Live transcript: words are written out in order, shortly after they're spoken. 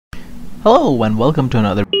Hello and welcome to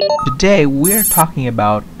another. Today we're talking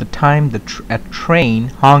about the time a train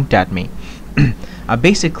honked at me.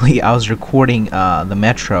 Basically, I was recording the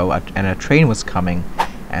metro and a train was coming,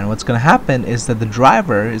 and what's going to happen is that the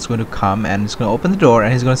driver is going to come and he's going to open the door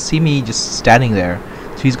and he's going to see me just standing there.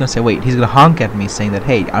 So he's going to say, wait, he's going to honk at me saying that,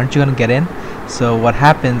 hey, aren't you going to get in? So what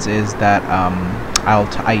happens is that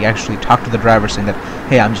I actually talk to the driver saying that,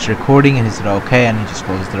 hey, I'm just recording, and he said okay, and he just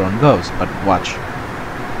closes the door and goes. But watch.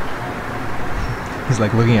 He's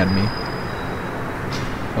like looking at me.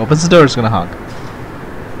 Opens the door, it's gonna honk.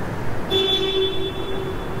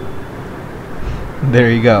 There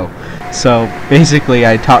you go. So basically,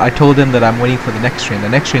 I told him that I'm waiting for the next train. The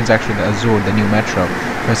next train is actually the Azur, the new metro.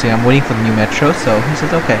 So I say I'm waiting for the new metro. So he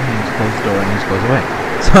says okay, and he just closes the door and he just goes away.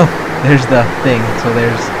 So there's the thing. So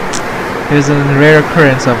there's a rare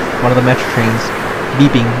occurrence of one of the metro trains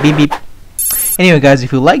beeping, beep beep. Anyway, guys,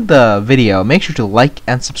 if you like the video, make sure to like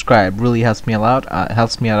and subscribe. Really helps me a lot.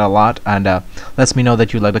 Helps me out a lot, and lets me know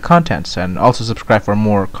that you like the content. And also subscribe for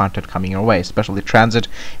more content coming your way, especially transit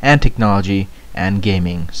and technology and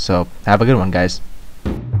gaming. So have a good one, guys.